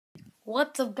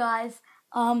What's up, guys?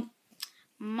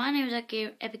 My name is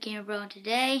Epic Gamer Bro, and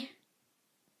today,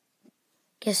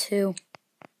 guess who?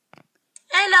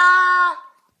 Hello!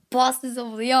 Bosses of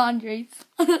Leandres.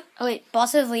 Oh wait,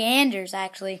 Bosses of Leanders,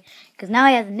 actually, because now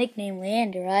he has a nickname,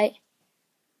 Leander, right?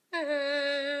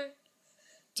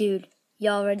 Dude,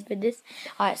 y'all ready for this?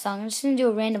 Alright, so I'm just gonna do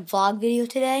a random vlog video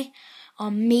today.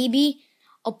 Maybe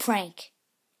a prank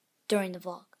during the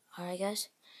vlog. Alright, guys?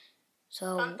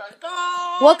 So, Dun, dun,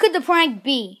 dun. what could the prank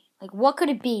be? Like, what could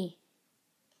it be?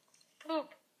 Poop.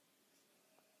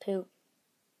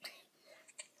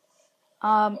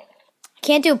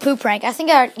 Can't do a poop prank. I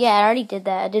think I already did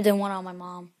that. I did the one on my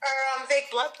mom. Fake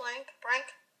blood prank.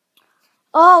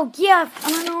 Oh, yeah.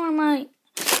 I don't know where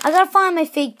I gotta find my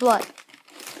fake blood.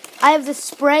 I have the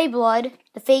spray blood,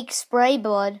 the fake spray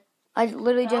blood. I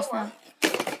literally just found.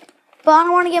 But I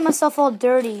don't want to get myself all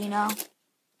dirty, you know.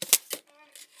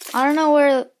 I don't know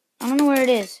where it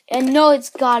is. And no, it's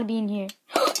gotta be in here.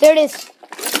 There it is.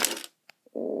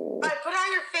 Alright, put it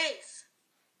on your face.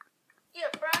 Yeah,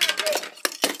 put it on your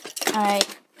face. Alright.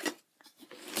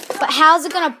 But how's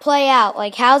it gonna play out?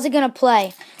 Like, how's it gonna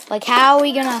play? Like, how are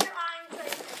we gonna... I hit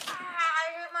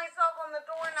myself on the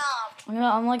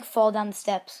doorknob. I'm like fall down the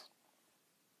steps.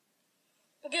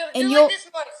 Do you'll... like this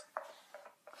noise.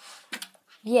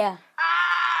 Yeah.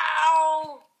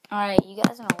 Ow! Alright, you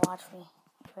guys are gonna watch me.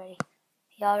 Ready?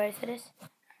 Y'all ready for this?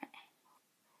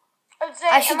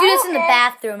 I should do this in the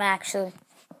bathroom, actually.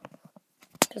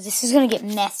 Because this is gonna get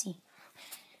messy.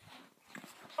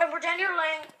 And pretend you're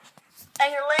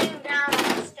laying down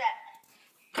on the step.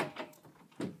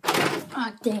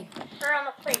 Oh, dang. Or on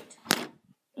the plate.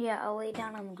 Yeah, I'll lay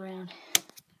down on the ground.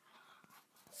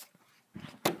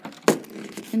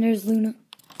 And there's Luna.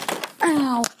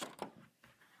 Ow!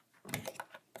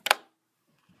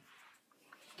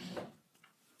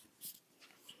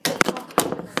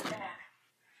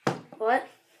 What?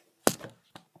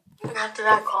 After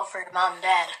that, call for your mom and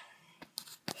dad.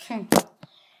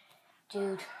 Dude.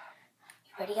 You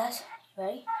ready, guys? You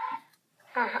ready?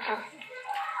 On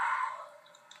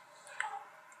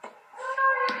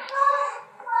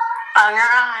your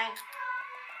eye.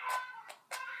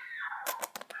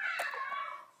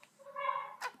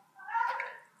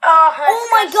 Oh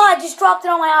my god, I just dropped it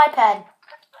on my iPad.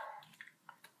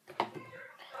 Put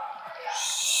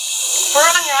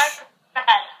it on your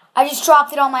iPad. I just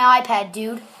dropped it on my iPad,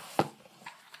 dude.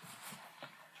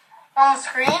 On the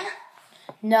screen?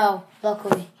 No,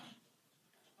 luckily.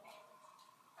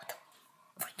 What the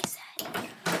freak is that?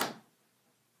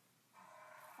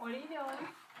 What are you doing?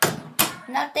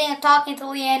 Nothing, I'm talking to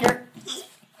Leander.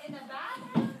 In the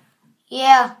bathroom?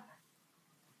 Yeah.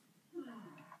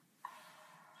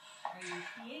 Are you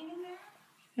peeing in there?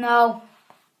 No.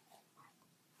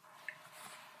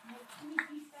 What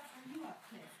sneaky stuff are you up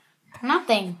to?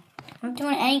 Nothing. I'm not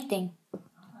doing anything.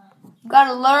 You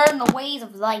gotta learn the ways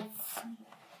of life.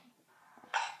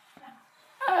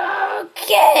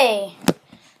 Okay.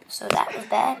 So that was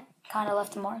bad. Kind of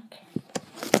left a mark.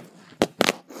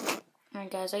 Alright,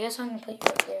 guys. I guess I'm gonna put you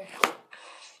right there.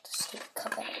 Just stupid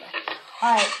cup out of that.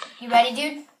 Alright. You ready,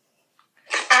 dude?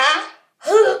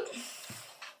 Oh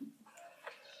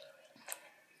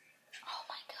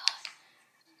my god.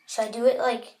 Should I do it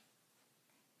like...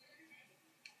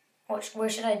 Where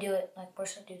should I do it? Like, where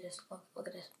should I do this? Look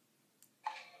at this.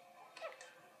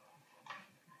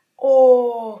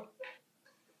 Oh.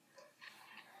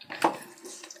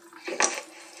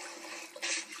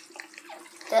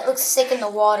 That looks sick in the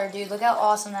water, dude. Look how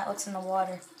awesome that looks in the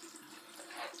water.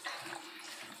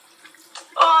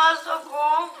 Oh, that's so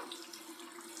cool.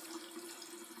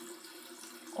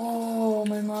 Oh,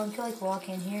 my mom can like walk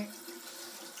in here.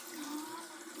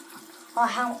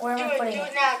 Oh, where am I putting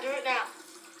it? Do it now.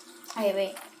 Okay,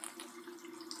 wait.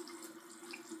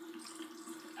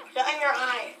 Put it on your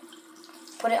eye.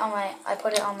 I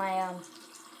put it on my hand.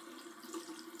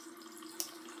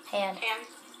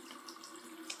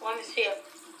 Let me see it.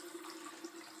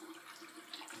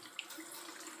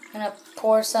 I'm gonna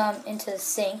pour some into the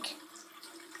sink.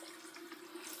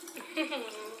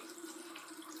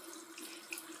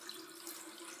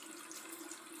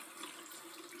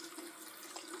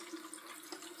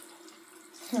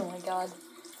 Oh my god.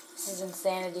 This is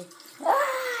insanity.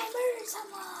 I murdered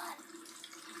someone!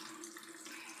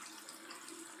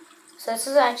 So this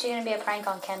is actually going to be a prank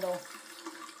on Kendall.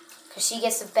 Because she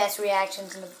gets the best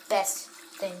reactions and the best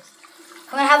things.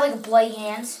 I'm going to have like bloody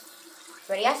hands.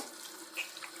 Ready, guys?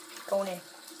 Going in.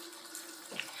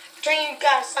 Pretend you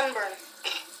got a sunburn.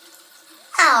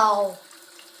 Ow!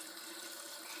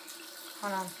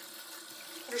 Hold on.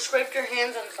 You scraped your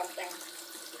hands on something.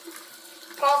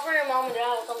 Call for your mom and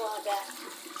dad or something like that.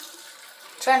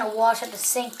 trying to wash at the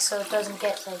sink so it doesn't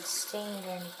get like stained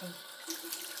or anything.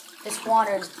 This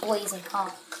water is blazing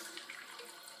hot.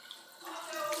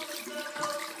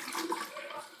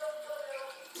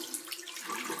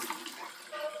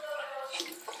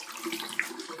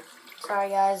 Sorry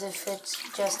guys if it's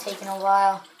just taking a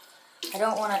while. I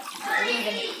don't want to leave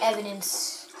any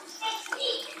evidence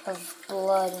of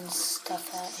blood and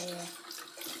stuff out here.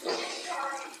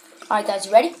 Alright guys,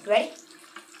 you ready? You ready?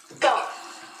 Go.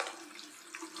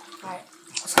 Alright.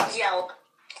 Yell.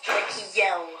 Like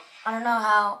yell. I don't know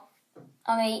how.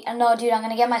 No, dude, I'm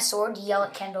gonna get my sword to yell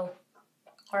at Kendall.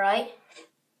 Alright?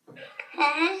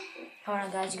 Hold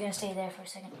on, guys. You're gonna stay there for a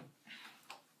second.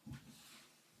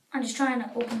 I'm just trying to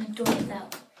open the door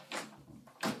without.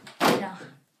 No.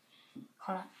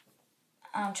 Hold on.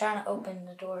 I'm trying to open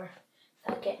the door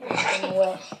without getting anything in the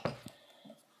way.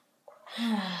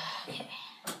 Okay.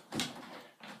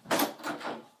 Alright.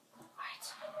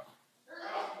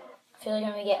 I feel like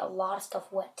I'm gonna get a lot of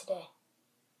stuff wet today.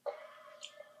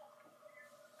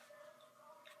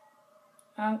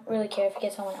 I don't really care if it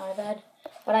gets on my iPad,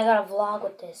 but I got a vlog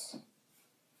with this.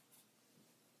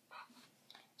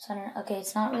 So okay,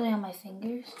 it's not really on my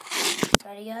fingers.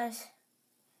 Ready, guys?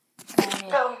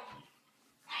 Go. Alright.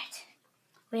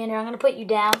 Leander, I'm gonna put you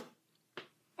down.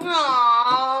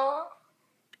 Aww.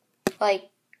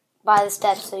 Like, by the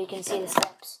steps so you can see the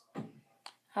steps.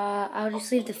 I'll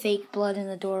just leave the fake blood in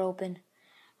the door open.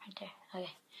 Right there.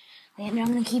 Okay. Leander,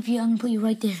 I'm gonna put you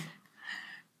right there.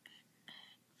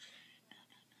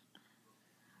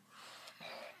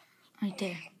 Right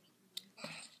there.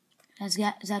 Is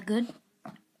that good?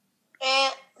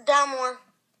 And down more.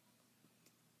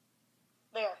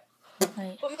 There.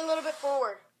 Right. Put me a little bit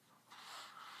forward.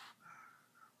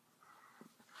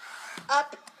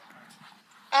 Up.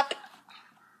 Up.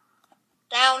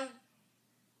 Down.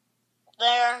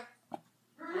 There.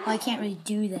 Well, I can't really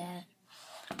do that.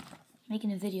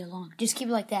 Making a video long. Just keep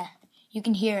it like that. You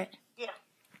can hear it. Yeah.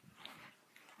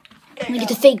 I'm gonna get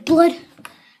the fake blood.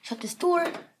 Shut this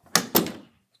door.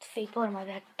 Fake blood in my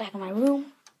back of my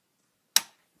room.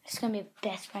 It's gonna be a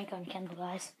best prank on Kendall,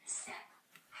 guys.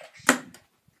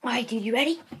 Alright, dude, you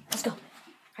ready? Let's go.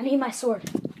 I need my sword.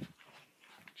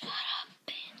 Shut up,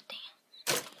 man. Damn.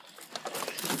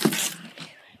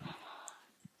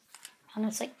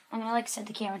 I'm gonna set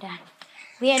the camera down.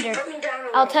 Leander,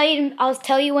 I'll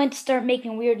tell you when to start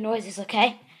making weird noises,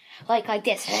 okay? Like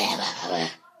this.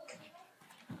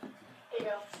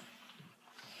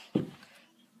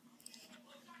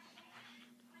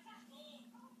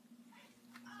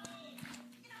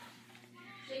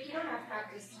 You don't have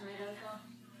practice tonight,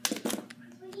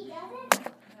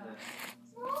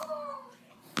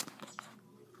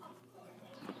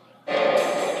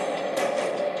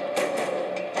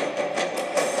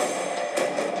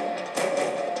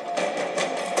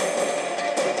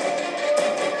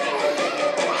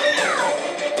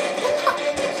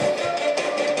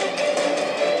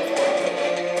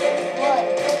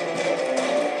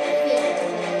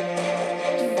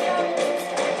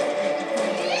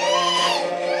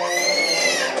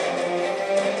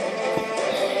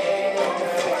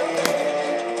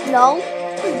 No.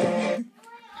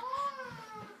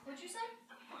 What'd you say?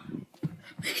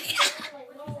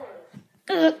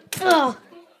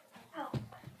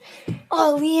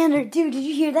 Oh, Leander, dude, did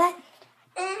you hear that?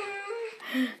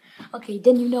 Okay,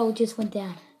 then you know it just went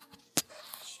down.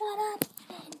 Shut up.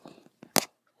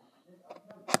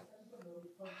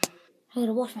 I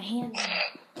gotta wash my hands.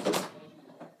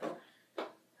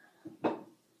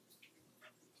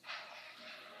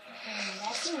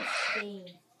 That's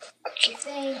insane.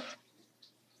 Insane.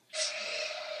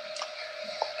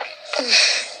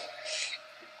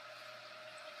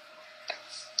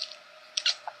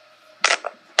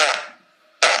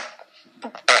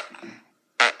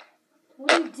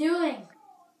 What are you doing?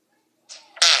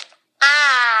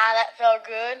 Ah, that felt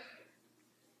good.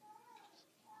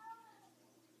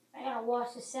 I gotta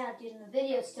wash this out, dude, and the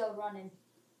video's still running.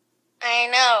 I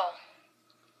know.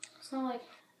 It's not like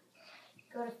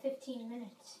go to 15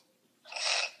 minutes.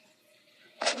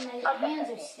 And my hands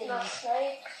are stained.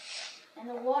 And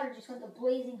the water just went to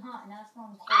blazing hot, and now it's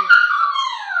going cold.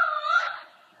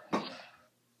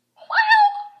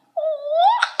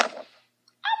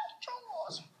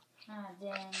 Ah,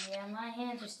 damn, yeah, my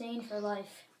hands are stained for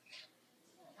life.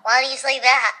 Why do you say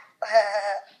that?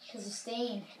 Because it's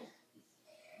stained.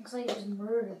 Looks like you just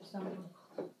murdered someone.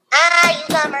 Ah, you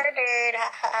got murdered.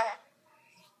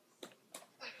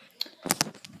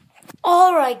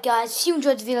 Alright, guys, if you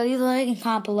enjoyed the video, leave a like and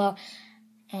comment below.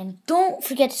 And don't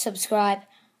forget to subscribe.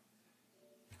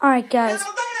 Alright, guys.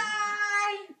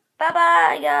 Bye-bye.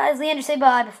 Bye-bye, guys. Leander, say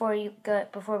bye before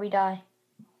we die.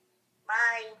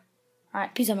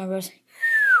 Alright, peace out, my bros.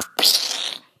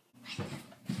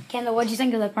 Kendall, what'd you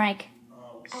think of the prank?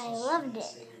 I loved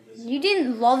it. You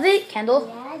didn't love it, Kendall?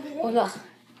 Yeah, I did. Well, Well,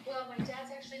 my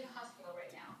dad's actually in the hospital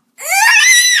right now.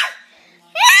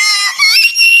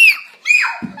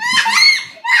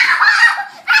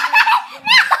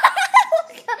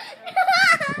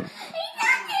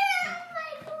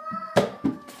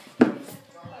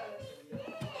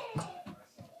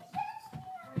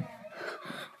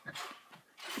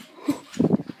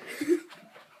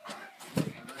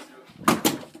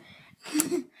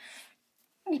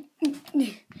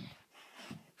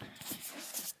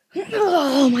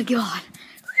 Oh my god.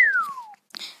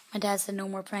 My dad said no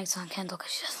more pranks on Kendall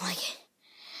because she doesn't like it.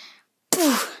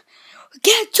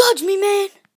 Can't judge me, man.